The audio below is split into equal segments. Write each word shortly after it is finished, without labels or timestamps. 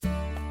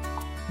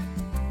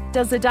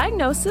Does a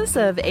diagnosis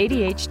of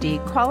ADHD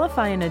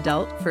qualify an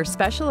adult for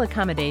special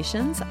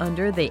accommodations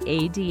under the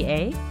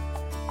ADA?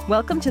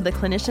 Welcome to the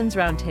Clinicians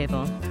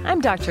Roundtable.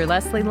 I'm Dr.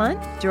 Leslie Lunt,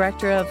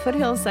 Director of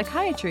Foothills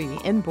Psychiatry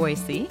in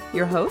Boise,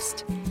 your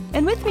host.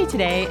 And with me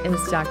today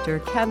is Dr.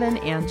 Kevin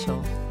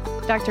Anchel.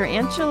 Dr.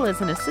 Anchel is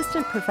an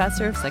assistant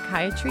professor of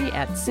psychiatry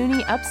at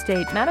SUNY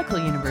Upstate Medical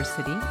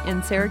University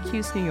in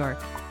Syracuse, New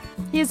York.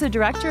 He is a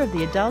director of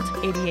the Adult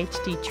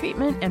ADHD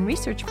Treatment and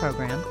Research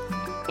Program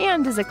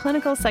and is a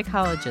clinical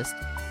psychologist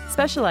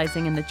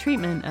specializing in the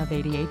treatment of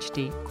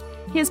ADHD.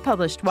 He has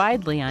published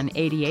widely on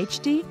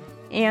ADHD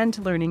and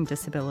learning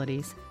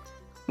disabilities.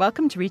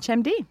 Welcome to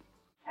ReachMD.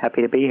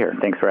 Happy to be here.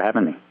 Thanks for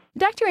having me.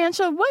 Dr.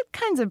 Anchel, what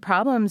kinds of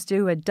problems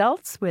do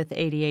adults with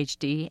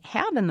ADHD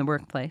have in the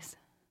workplace?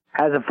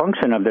 As a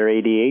function of their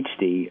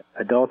ADHD,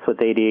 adults with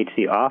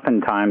ADHD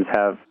oftentimes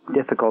have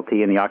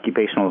difficulty in the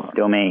occupational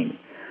domain.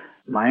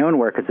 My own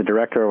work as a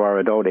director of our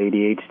Adult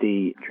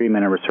ADHD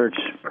Treatment and Research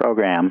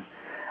Program,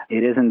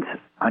 it isn't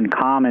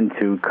uncommon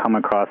to come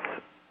across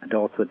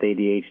adults with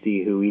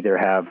ADHD who either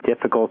have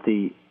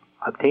difficulty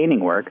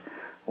obtaining work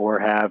or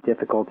have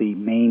difficulty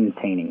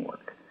maintaining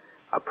work.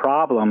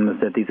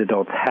 Problems that these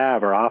adults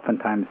have are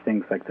oftentimes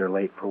things like they're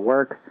late for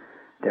work,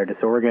 they're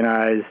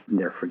disorganized,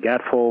 they're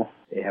forgetful,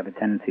 they have a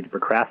tendency to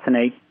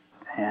procrastinate,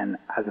 and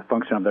as a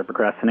function of their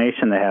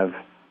procrastination, they have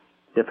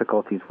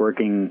difficulties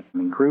working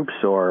in groups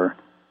or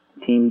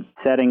team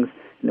settings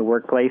in the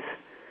workplace.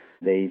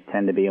 They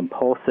tend to be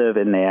impulsive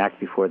and they act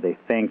before they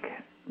think.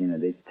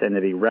 They tend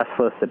to be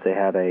restless. If they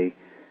have a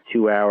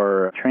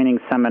 2-hour training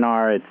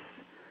seminar, it's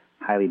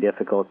highly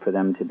difficult for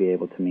them to be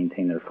able to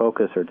maintain their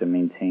focus or to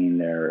maintain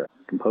their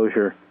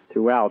composure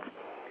throughout.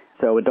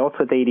 So adults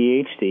with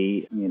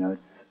ADHD,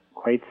 it's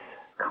quite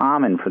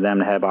common for them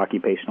to have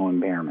occupational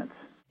impairments.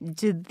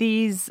 Do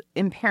these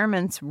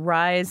impairments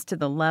rise to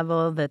the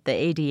level that the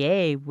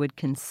ADA would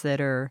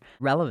consider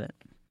relevant?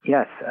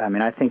 Yes.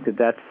 I think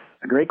that's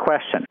a great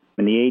question.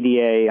 And the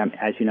ADA,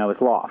 as you know, is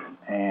law.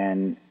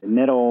 And the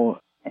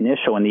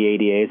initial in the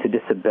ADA is a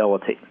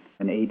disability.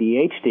 And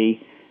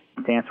ADHD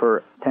stands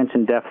for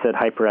Attention Deficit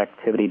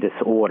Hyperactivity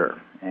Disorder.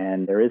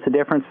 And there is a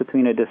difference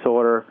between a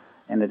disorder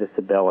and a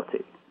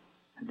disability.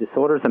 A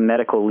disorder is a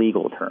medical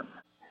legal term.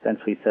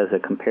 Essentially says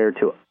that compared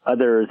to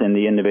others in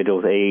the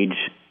individual's age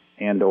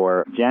and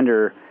or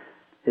gender,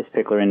 this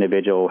particular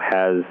individual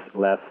has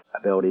less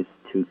abilities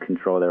to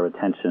control their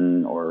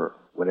attention or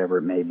whatever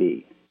it may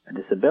be. A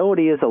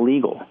disability is a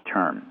legal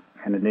term,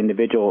 and an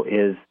individual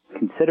is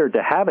considered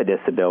to have a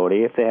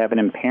disability if they have an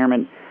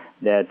impairment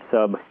that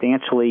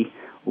substantially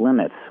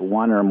limits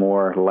one or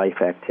more life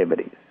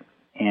activities.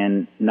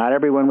 And not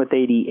everyone with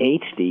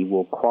ADHD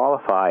will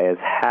qualify as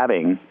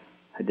having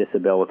a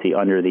disability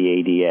under the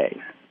ADA.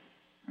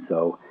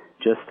 So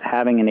just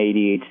having an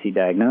ADHD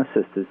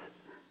diagnosis does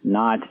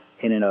not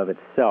in and of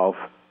itself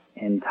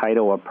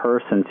entitle a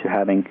person to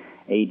having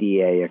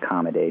ADA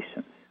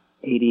accommodations.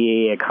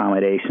 ADA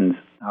accommodations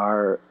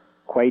are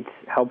quite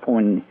helpful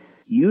and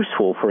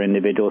useful for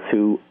individuals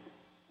who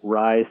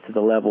rise to the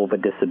level of a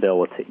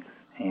disability.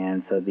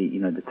 And so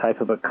the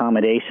type of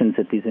accommodations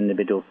that these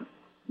individuals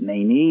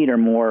may need are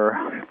more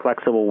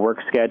flexible work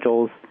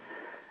schedules,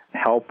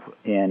 help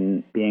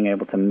in being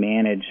able to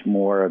manage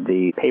more of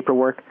the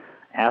paperwork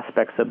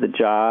aspects of the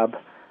job,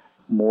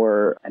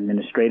 more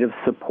administrative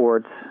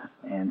supports.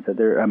 And so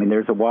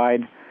there's a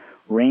wide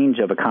range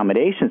of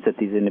accommodations that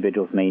these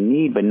individuals may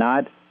need, but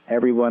not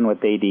everyone with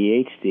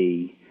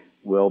ADHD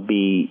will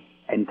be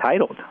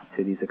entitled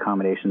to these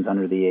accommodations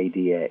under the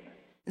ADA.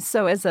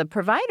 So as a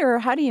provider,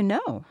 how do you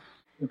know?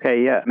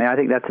 Okay, yeah. I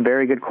think that's a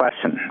very good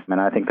question.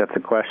 I think that's a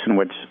question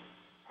which,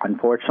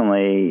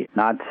 unfortunately,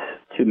 not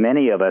too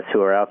many of us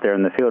who are out there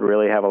in the field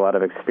really have a lot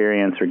of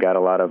experience or got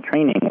a lot of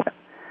training with.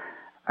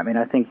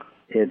 I think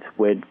it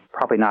would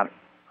probably not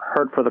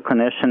hurt for the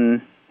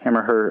clinician, him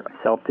or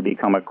herself, to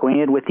become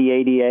acquainted with the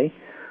ADA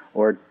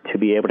or to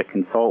be able to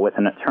consult with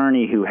an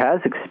attorney who has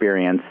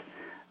experience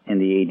in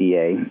the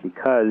ADA,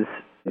 because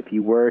if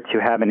you were to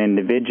have an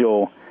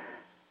individual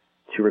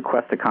to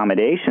request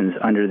accommodations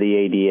under the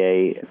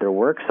ADA at their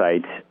work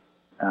site,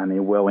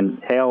 it will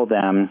entail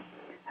them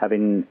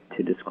having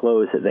to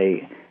disclose that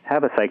they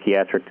have a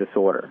psychiatric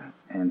disorder.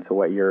 And so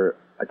what you're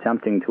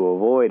attempting to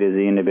avoid is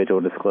the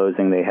individual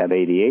disclosing they have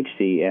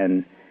ADHD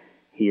and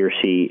he or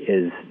she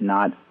is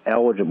not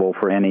eligible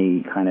for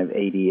any kind of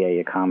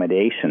ADA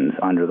accommodations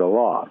under the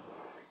law.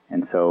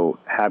 And so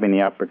having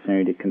the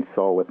opportunity to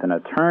consult with an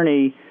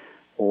attorney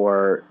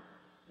or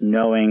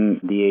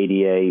knowing the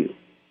ADA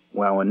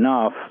well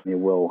enough, it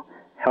will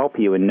help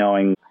you in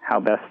knowing how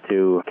best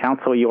to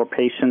counsel your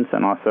patients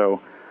and also,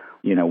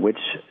 which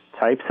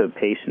types of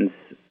patients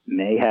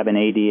may have an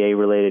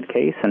ADA-related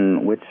case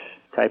and which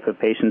type of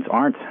patients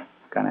aren't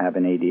going to have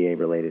an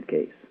ADA-related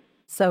case.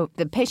 So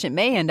the patient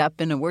may end up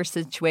in a worse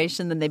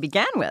situation than they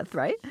began with,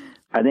 right?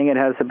 I think it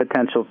has the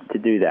potential to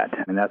do that.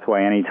 And that's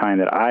why any time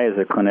that I, as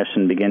a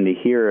clinician, begin to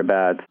hear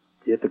about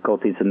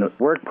difficulties in the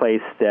workplace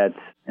that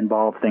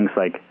involve things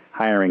like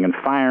hiring and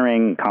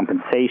firing,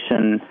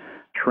 compensation,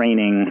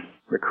 training,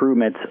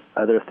 recruitment,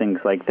 other things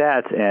like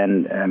that.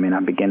 And I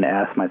begin to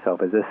ask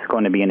myself, is this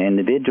going to be an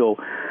individual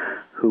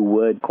who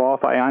would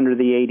qualify under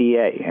the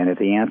ADA? And if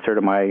the answer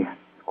to my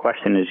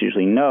question is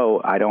usually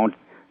no, I don't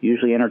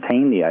usually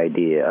entertain the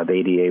idea of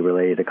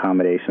ADA-related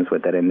accommodations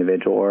with that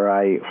individual, or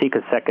I seek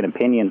a second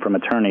opinion from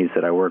attorneys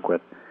that I work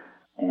with,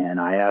 and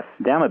I ask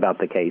them about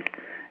the case,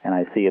 and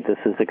I see if this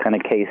is the kind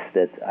of case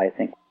that I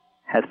think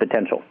has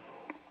potential.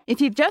 If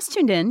you've just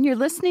tuned in, you're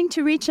listening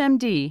to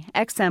ReachMD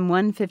XM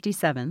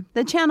 157,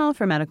 the channel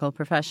for medical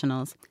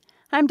professionals.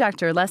 I'm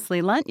Dr.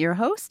 Leslie Lunt, your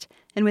host,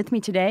 and with me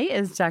today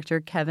is Dr.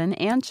 Kevin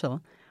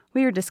Anschel.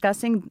 We are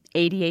discussing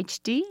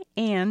ADHD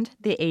and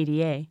the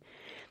ADA.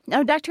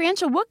 Now, Dr.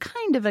 Anschel, what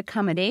kind of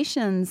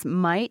accommodations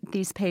might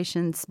these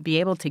patients be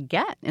able to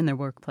get in their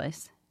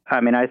workplace?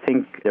 I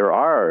think there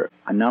are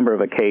a number of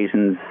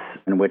occasions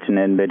in which an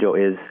individual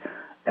is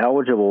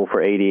eligible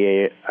for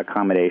ADA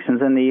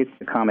accommodations, and the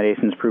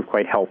accommodations prove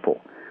quite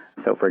helpful.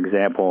 So, for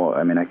example,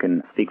 I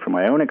can speak from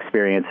my own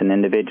experience in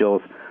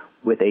individuals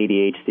with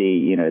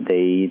ADHD.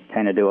 They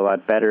tend to do a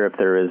lot better if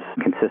there is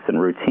consistent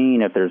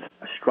routine, if there's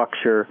a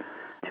structure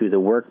to the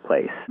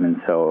workplace.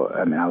 And so,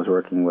 I was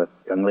working with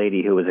a young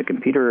lady who was a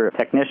computer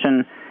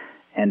technician,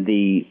 and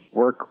the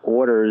work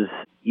orders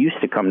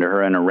used to come to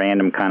her in a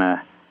random kind of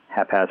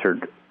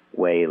haphazard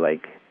way,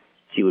 like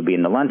she would be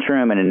in the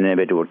lunchroom and an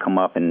individual would come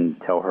up and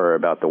tell her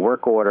about the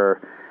work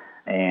order,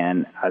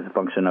 and as a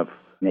function of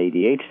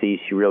ADHD,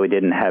 she really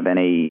didn't have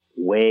any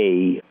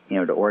way,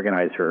 to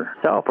organize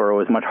herself, or it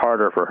was much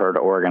harder for her to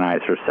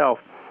organize herself.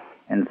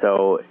 And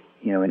so,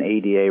 in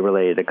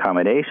ADA-related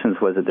accommodations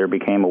was that there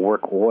became a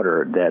work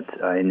order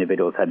that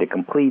individuals had to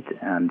complete.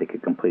 They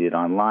could complete it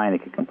online, they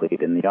could complete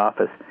it in the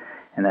office,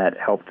 and that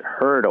helped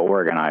her to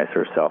organize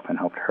herself and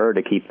helped her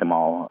to keep them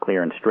all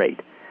clear and straight.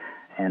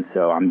 And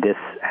so this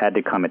had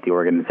to come at the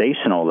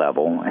organizational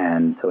level,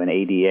 and so an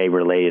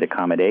ADA-related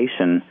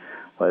accommodation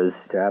was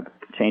to have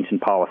a change in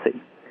policy.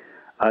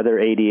 Other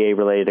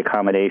ADA-related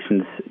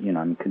accommodations,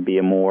 could be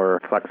a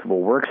more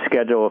flexible work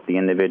schedule if the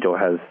individual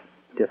has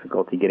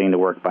difficulty getting to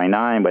work by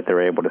 9, but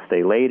they're able to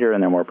stay later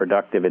and they're more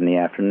productive in the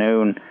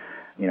afternoon,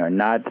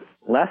 not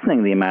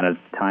lessening the amount of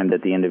time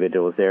that the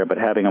individual is there, but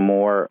having a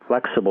more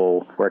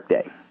flexible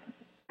workday.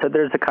 So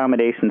there's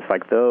accommodations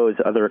like those,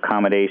 other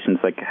accommodations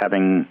like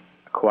having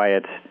a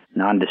quiet,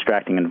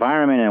 non-distracting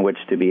environment in which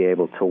to be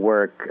able to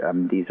work.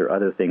 These are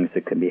other things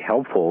that can be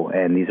helpful,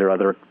 and these are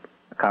other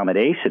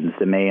accommodations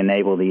that may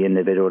enable the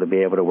individual to be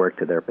able to work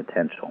to their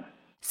potential.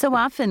 So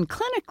often,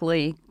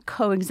 clinically,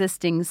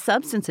 coexisting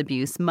substance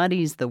abuse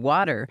muddies the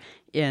water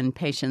in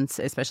patients,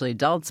 especially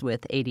adults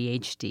with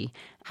ADHD.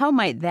 How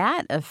might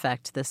that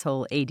affect this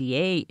whole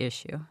ADA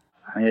issue?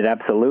 It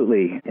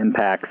absolutely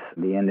impacts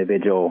the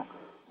individual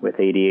with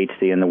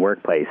ADHD in the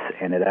workplace,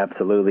 and it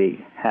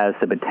absolutely has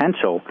the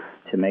potential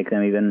to make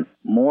them even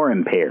more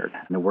impaired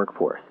in the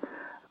workforce.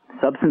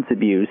 Substance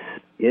abuse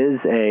is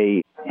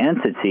an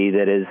entity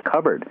that is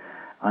covered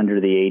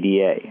under the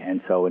ADA,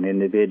 and so an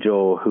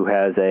individual who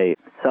has a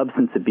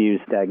substance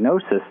abuse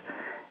diagnosis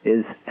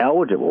is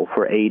eligible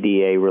for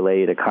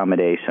ADA-related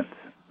accommodations.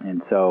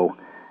 And so,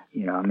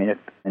 if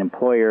an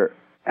employer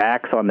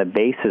acts on the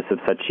basis of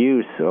such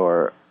use,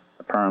 or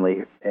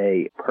apparently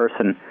a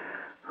person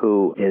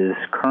who is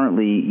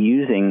currently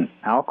using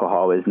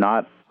alcohol is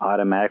not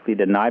automatically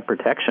denied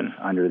protection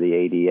under the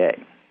ADA.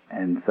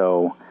 And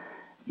so,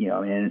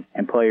 an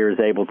employer is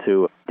able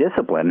to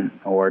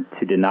discipline or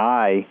to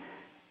deny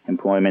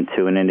employment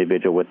to an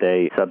individual with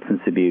a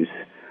substance abuse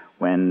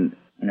when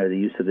the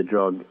use of the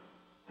drug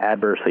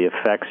adversely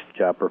affects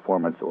job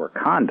performance or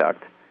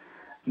conduct,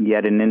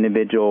 yet an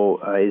individual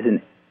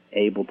isn't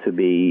able to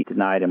be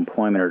denied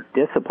employment or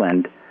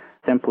disciplined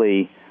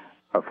simply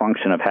a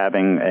function of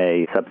having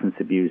a substance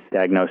abuse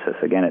diagnosis.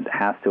 Again, it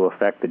has to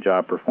affect the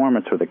job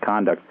performance or the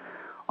conduct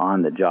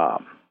on the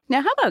job.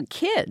 Now, how about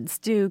kids?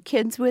 Do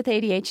kids with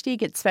ADHD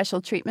get special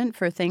treatment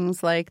for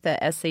things like the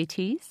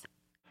SATs?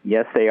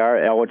 Yes, they are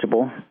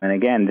eligible. And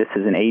again, this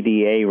is an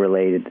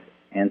ADA-related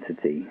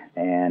entity,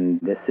 and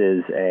this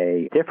is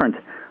a different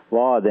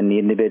law than the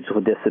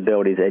Individual with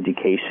Disabilities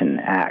Education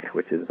Act,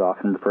 which is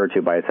often referred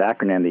to by its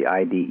acronym, the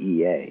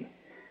IDEA.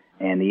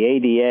 And the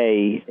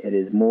ADA, it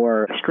is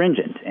more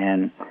stringent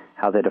in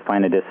how they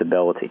define a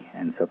disability.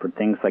 And so for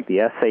things like the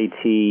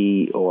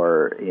SAT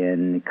or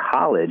in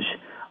college,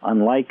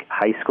 unlike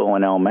high school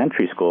and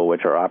elementary school,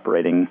 which are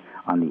operating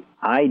on the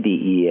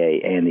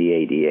IDEA and the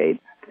ADA,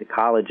 the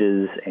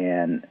colleges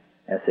and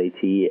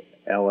SAT,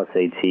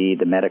 LSAT,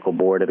 the Medical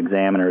Board of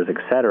Examiners,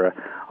 etc.,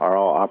 are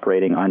all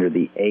operating under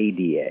the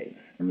ADA.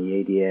 And the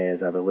ADA,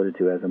 as I've alluded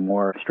to, has a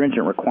more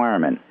stringent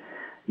requirement.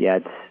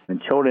 Yet,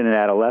 in children and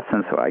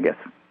adolescents, so I guess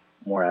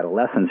more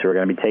adolescents who are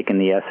going to be taking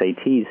the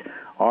SATs,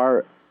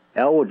 are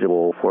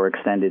eligible for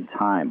extended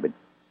time. But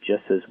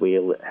just as we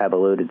have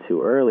alluded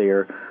to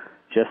earlier,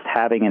 just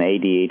having an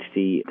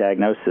ADHD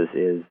diagnosis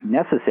is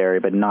necessary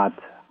but not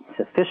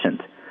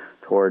sufficient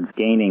towards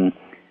gaining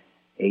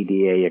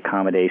ADA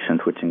accommodations,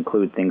 which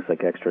include things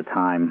like extra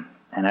time.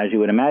 And as you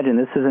would imagine,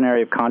 this is an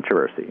area of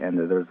controversy, and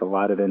there's a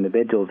lot of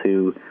individuals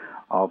who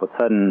all of a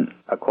sudden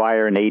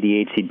acquire an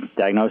ADHD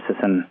diagnosis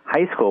in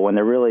high school when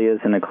there really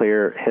isn't a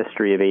clear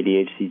history of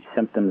ADHD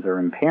symptoms or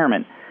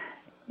impairment.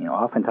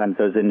 Oftentimes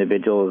those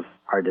individuals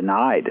are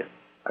denied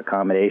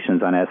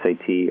accommodations on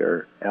SAT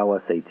or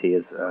LSAT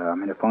as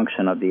a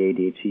function of the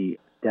ADHD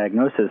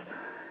diagnosis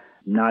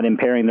not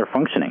impairing their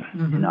functioning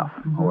enough.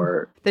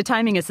 Or the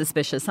timing is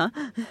suspicious, huh?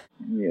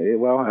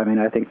 Well,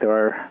 I think there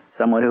are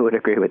someone who would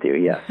agree with you,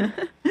 yes.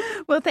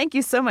 Well, thank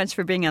you so much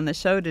for being on the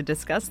show to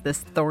discuss this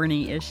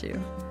thorny issue.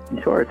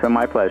 Sure, it's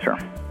my pleasure.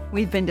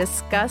 We've been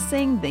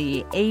discussing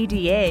the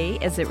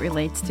ADA as it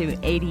relates to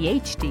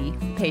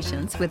ADHD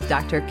patients with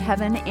Dr.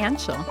 Kevin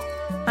Anschel.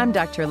 I'm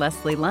Dr.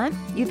 Leslie Lunt.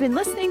 You've been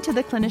listening to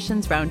the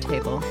Clinicians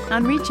Roundtable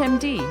on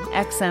ReachMD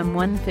XM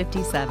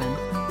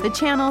 157, the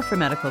channel for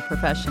medical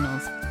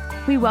professionals.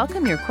 We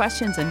welcome your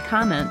questions and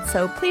comments,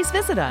 so please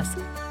visit us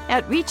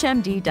at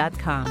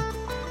reachmd.com.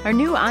 Our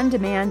new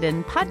on-demand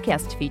and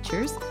podcast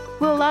features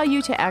will allow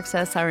you to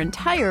access our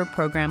entire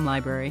program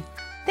library.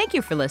 Thank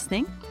you for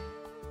listening.